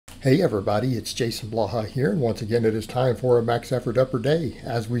Hey everybody, it's Jason Blaha here, and once again it is time for a max effort upper day.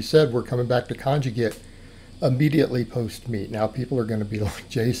 As we said, we're coming back to conjugate immediately post meet. Now people are going to be like,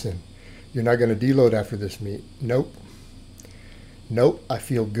 Jason, you're not going to deload after this meet. Nope. I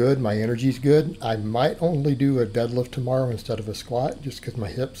feel good, my energy's good. I might only do a deadlift tomorrow instead of a squat, just because my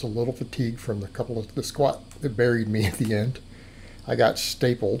hip's a little fatigued from the squat that buried me at the end. I got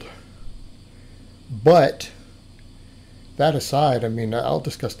stapled. But that aside, I mean, I'll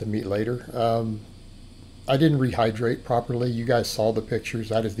discuss the meet later. I didn't rehydrate properly. You guys saw the pictures.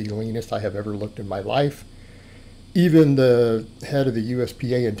 That is the leanest I have ever looked in my life. Even the head of the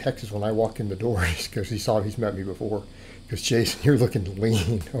USPA in Texas, when I walked in the door, because he's met me before, goes, Jason, you're looking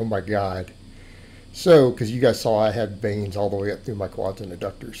lean. Oh my God. So, because you guys saw I had veins all the way up through my quads and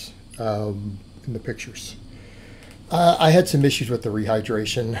adductors in the pictures. I had some issues with the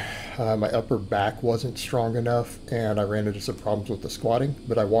rehydration. My upper back wasn't strong enough, and I ran into some problems with the squatting,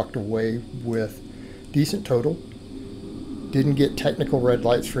 but I walked away with decent total. Didn't get technical red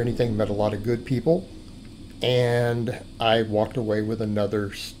lights for anything, met a lot of good people, and I walked away with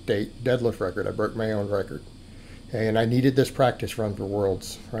another state deadlift record. I broke my own record. And I needed this practice run for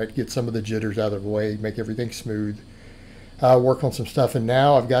Worlds, right? Get some of the jitters out of the way, make everything smooth, work on some stuff, and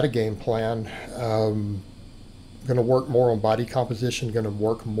now I've got a game plan. Going to work more on body composition, going to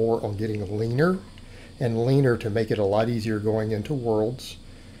work more on getting leaner and leaner to make it a lot easier going into Worlds.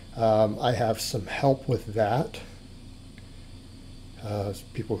 I have some help with that.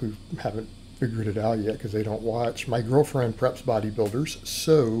 People who haven't figured it out yet because they don't watch. My girlfriend preps bodybuilders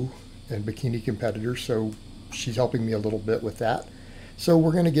and bikini competitors, so she's helping me a little bit with that. So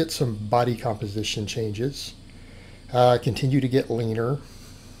we're going to get some body composition changes, continue to get leaner,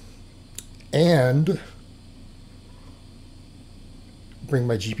 and bring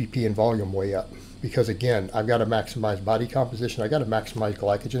my GPP and volume way up, because again, I've got to maximize body composition. I got to maximize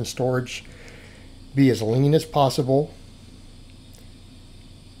glycogen storage, be as lean as possible,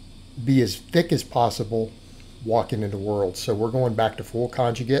 be as thick as possible walking into Worlds. So we're going back to full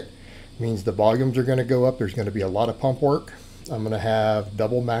conjugate. Means the volumes are going to go up. There's going to be a lot of pump work. I'm going to have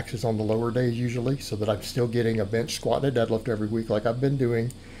double maxes on the lower days usually, so that I'm still getting a bench, squat, and a deadlift every week like I've been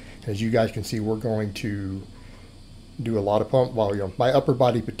doing. As you guys can see, we're going to do a lot of pump volume. My upper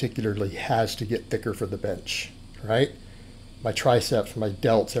body particularly has to get thicker for the bench, right? My triceps, my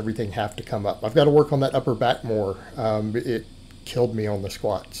delts, everything have to come up. I've got to work on that upper back more. It killed me on the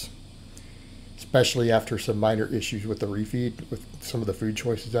squats, especially after some minor issues with the refeed, with some of the food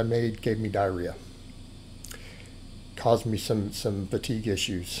choices I made, gave me diarrhea. Caused me some fatigue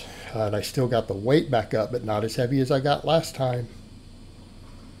issues. And I still got the weight back up, but not as heavy as I got last time.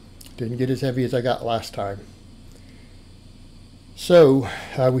 Didn't get as heavy as I got last time. So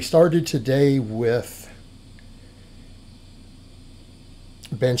we started today with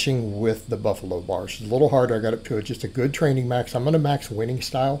benching with the buffalo bars. It's a little harder. I got up to it. Just a good training max. I'm going to max winning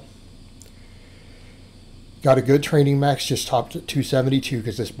style. Got a good training max, just topped at 272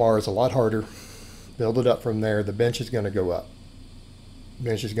 because this bar is a lot harder. Build it up from there. The bench is going to go up.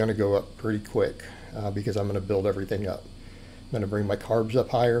 Bench is going to go up pretty quick because I'm going to build everything up. I'm going to bring my carbs up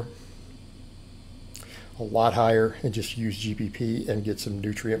higher, a lot higher, and just use GPP and get some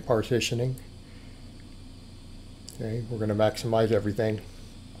nutrient partitioning. Okay, we're going to maximize everything.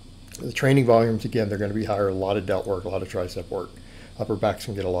 The training volumes, again, they're going to be higher. A lot of delt work, a lot of tricep work. Upper back's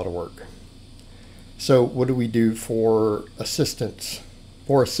going to get a lot of work. So what do we do for assistance?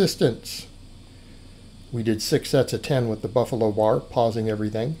 For assistance, we did 6 sets of 10 with the buffalo bar, pausing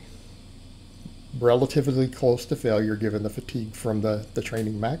everything. Relatively close to failure given the fatigue from the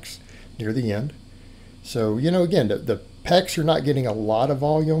training max near the end. So, you know, again, the pecs are not getting a lot of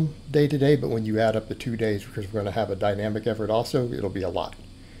volume day to day, but when you add up the 2 days, because we're going to have a dynamic effort also, it'll be a lot.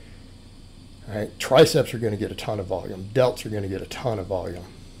 All right, triceps are going to get a ton of volume. Delts are going to get a ton of volume.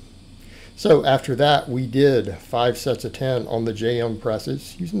 So after that, we did 5 sets of 10 on the JM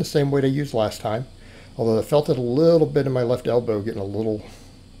presses, using the same weight I used last time. Although I felt it a little bit in my left elbow, getting a little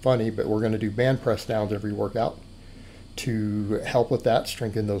funny, but we're going to do band press downs every workout to help with that,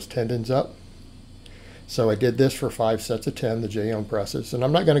 strengthen those tendons up. So I did this for 5 sets of 10, the JM presses, and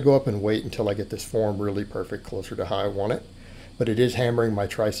I'm not going to go up and wait until I get this form really perfect, closer to how I want it. But it is hammering my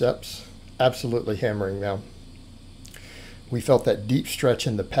triceps, absolutely hammering them. We felt that deep stretch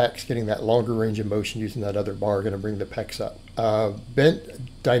in the pecs, getting that longer range of motion using that other bar, going to bring the pecs up.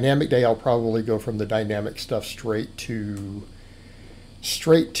 Dynamic day, I'll probably go from the dynamic stuff straight to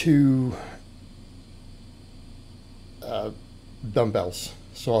dumbbells.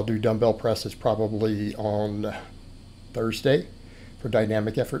 So I'll do dumbbell presses probably on Thursday for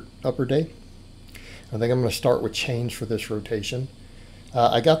dynamic effort upper day. I think I'm going to start with chains for this rotation.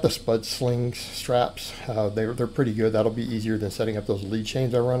 I got the Spud Slings straps. They're pretty good. That'll be easier than setting up those lead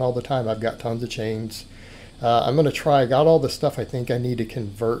chains I run all the time. I've got tons of chains. I'm going to try, I got all the stuff I think I need to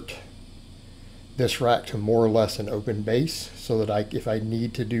convert this rack to more or less an open base, so that if I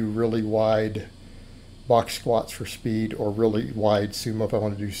need to do really wide box squats for speed, or really wide sumo, if I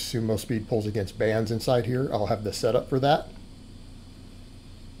want to do sumo speed pulls against bands inside here, I'll have the setup for that.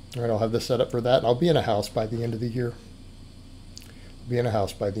 All right, I'll have the setup for that, and I'll be in a house by the end of the year. Be in a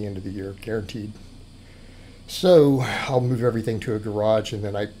house by the end of the year, guaranteed. So I'll move everything to a garage, and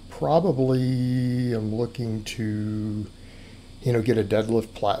then I probably am looking to, get a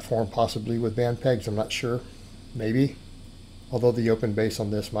deadlift platform, possibly with band pegs. I'm not sure, maybe. Although the open base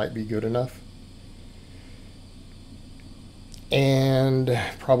on this might be good enough. And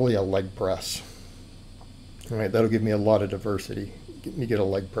probably a leg press. All right, that'll give me a lot of diversity. Get me a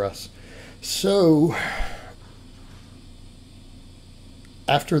leg press. So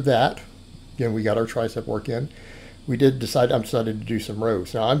after that, again, we got our tricep work in. I'm decided to do some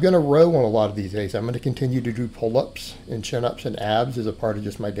rows. Now I'm going to row on a lot of these days. I'm going to continue to do pull-ups and chin-ups and abs as a part of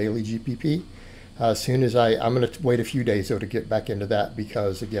just my daily GPP. As soon as I'm going to wait a few days though to get back into that,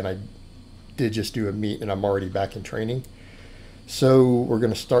 because again, I did just do a meet and I'm already back in training. So we're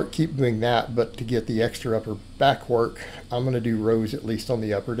going to keep doing that, but to get the extra upper back work, I'm going to do rows at least on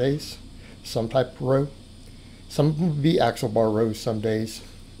the upper days, some type of row. Some will be axle bar rows some days.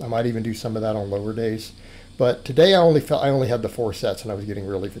 I might even do some of that on lower days. But today I only had the 4 sets and I was getting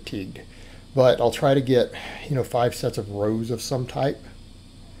really fatigued. But I'll try to get 5 sets of rows of some type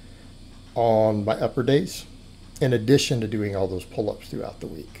on my upper days, in addition to doing all those pull-ups throughout the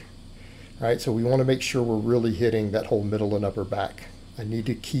week. All right, so we want to make sure we're really hitting that whole middle and upper back. I need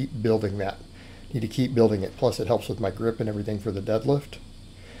to keep building that. I need to keep building it. Plus it helps with my grip and everything for the deadlift.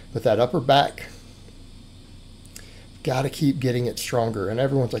 But that upper back, got to keep getting it stronger. And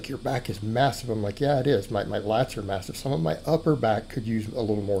everyone's like, your back is massive. I'm like, yeah, it is. My lats are massive. Some of my upper back could use a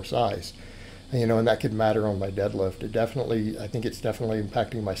little more size, and that could matter on my deadlift. I think it's definitely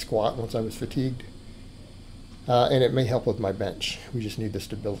impacting my squat once I was fatigued. And it may help with my bench. We just need the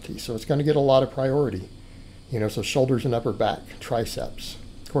stability. So it's going to get a lot of priority. So shoulders and upper back, triceps.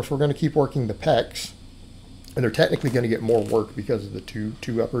 Of course, we're going to keep working the pecs, and they're technically going to get more work because of the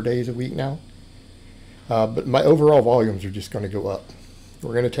two upper days a week now. But my overall volumes are just going to go up.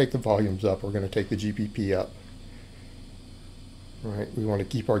 We're going to take the volumes up. We're going to take the GPP up. All right. We want to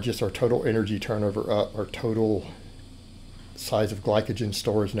keep our total energy turnover up, our total size of glycogen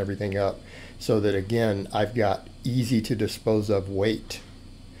stores and everything up, so that again, I've got easy to dispose of weight.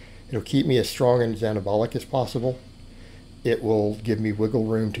 It'll keep me as strong and as anabolic as possible. It will give me wiggle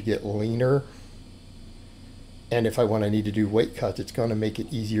room to get leaner. And if I need to do weight cuts, it's going to make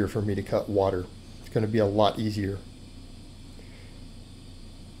it easier for me to cut water. Going to be a lot easier.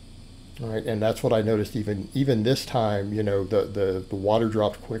 All right, and that's what I noticed even this time, the water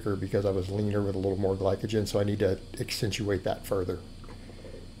dropped quicker because I was leaner with a little more glycogen, so I need to accentuate that further.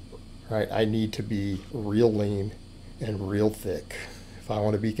 All right, I need to be real lean and real thick if I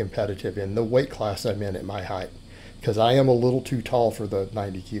want to be competitive in the weight class I'm in at my height, because I am a little too tall for the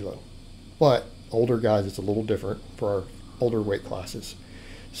 90 kilo. But older guys, it's a little different for our older weight classes.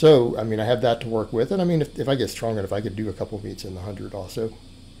 So, I have that to work with. And if I get strong enough, I could do a couple of meets in the 100 also.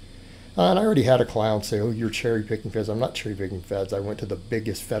 And I already had a clown say, oh, you're cherry picking feds. I'm not cherry picking feds. I went to the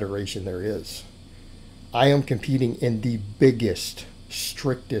biggest federation there is. I am competing in the biggest,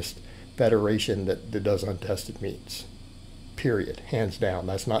 strictest federation that does untested meets. Period. Hands down.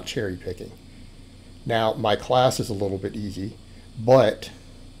 That's not cherry picking. Now, my class is a little bit easy, but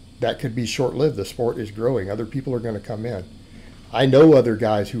that could be short-lived. The sport is growing. Other people are going to come in. I know other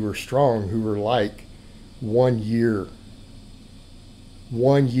guys who are strong who are like 1 year,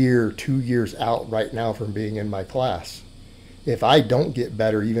 2 years out right now from being in my class. If I don't get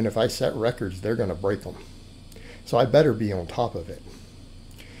better, even if I set records, they're going to break them. So I better be on top of it.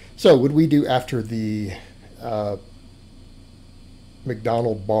 So what we do after the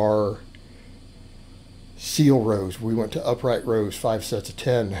McDonald bar seal rows, we went to upright rows, 5 sets of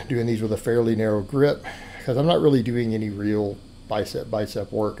 10, doing these with a fairly narrow grip, because I'm not really doing any real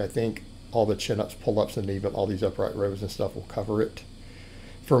bicep work. I think all the chin-ups, pull-ups, and even all these upright rows and stuff will cover it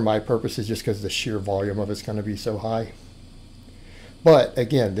for my purposes, just because the sheer volume of it's going to be so high. But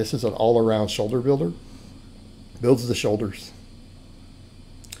again, this is an all-around shoulder builder. Builds the shoulders.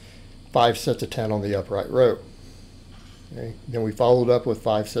 5 sets of 10 on the upright row. Okay. Then we followed up with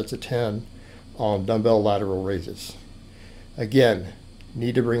 5 sets of 10 on dumbbell lateral raises. Again,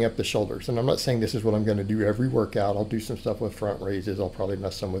 need to bring up the shoulders. And I'm not saying this is what I'm going to do every workout. I'll do some stuff with front raises. I'll probably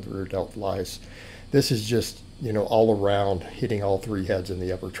mess some with rear delt flies. This is just all around, hitting all three heads in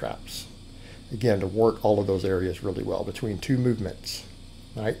the upper traps. Again, to work all of those areas really well between two movements,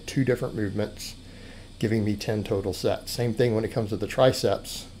 right? Two different movements, giving me 10 total sets. Same thing when it comes to the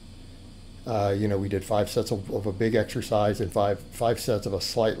triceps. We did 5 sets of a big exercise and five sets of a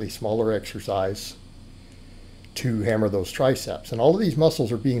slightly smaller exercise to hammer those triceps. And all of these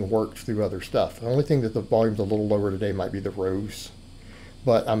muscles are being worked through other stuff. The only thing that the volume's a little lower today might be the rows,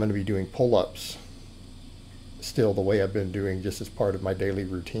 but I'm going to be doing pull-ups still the way I've been doing just as part of my daily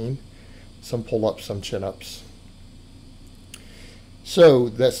routine. Some pull-ups, some chin-ups. So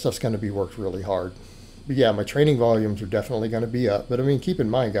that stuff's going to be worked really hard. But yeah, my training volumes are definitely going to be up. But I mean, keep in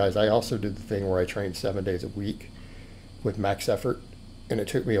mind, guys, I also did the thing where I trained 7 days a week with max effort. And it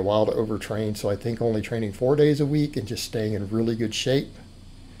took me a while to overtrain. So I think only training 4 days a week and just staying in really good shape.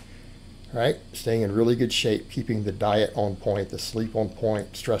 Right? Staying in really good shape, keeping the diet on point, the sleep on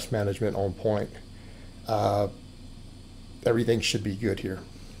point, stress management on point. Everything should be good here.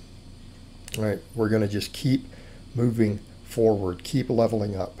 All right? We're going to just keep moving forward, keep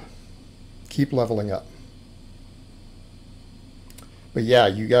leveling up. Keep leveling up. But yeah,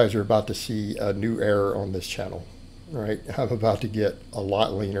 you guys are about to see a new era on this channel. Right? I'm about to get a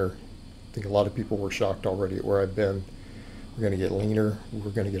lot leaner. I think a lot of people were shocked already at where I've been. We're going to get leaner. We're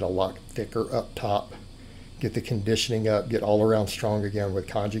going to get a lot thicker up top. Get the conditioning up. Get all around strong again with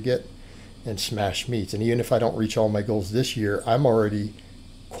conjugate and smash meets. And even if I don't reach all my goals this year, I'm already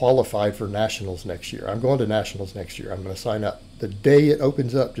qualified for nationals next year. I'm going to nationals next year. I'm going to sign up the day it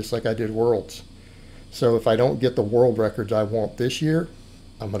opens up, just like I did worlds. So if I don't get the world records I want this year,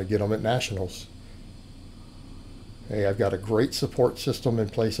 I'm going to get them at nationals. Hey, I've got a great support system in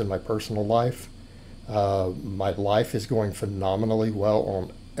place in my personal life. My life is going phenomenally well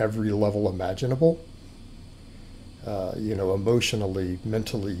on every level imaginable. Emotionally,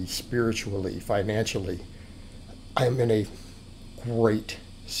 mentally, spiritually, financially. I'm in a great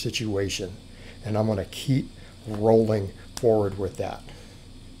situation, and I'm going to keep rolling forward with that.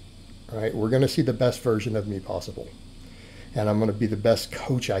 All right, we're going to see the best version of me possible, and I'm going to be the best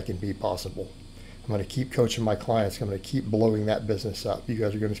coach I can be possible. I'm going to keep coaching my clients. I'm going to keep blowing that business up. You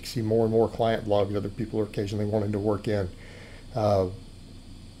guys are going to see more and more client vlogs. Other people are occasionally wanting to work in.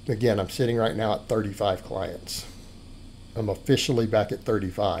 Again, I'm sitting right now at 35 clients. I'm officially back at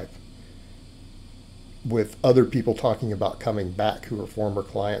 35, with other people talking about coming back who are former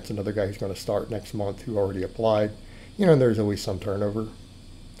clients. Another guy who's going to start next month who already applied. There's always some turnover.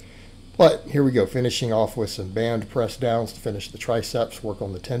 But here we go, finishing off with some band press downs to finish the triceps, work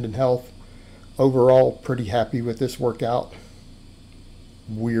on the tendon health. Overall, pretty happy with this workout.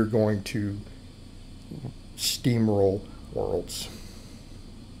 We're going to steamroll worlds.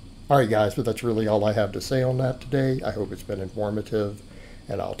 All right, guys, but that's really all I have to say on that today. I hope it's been informative,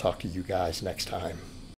 and I'll talk to you guys next time.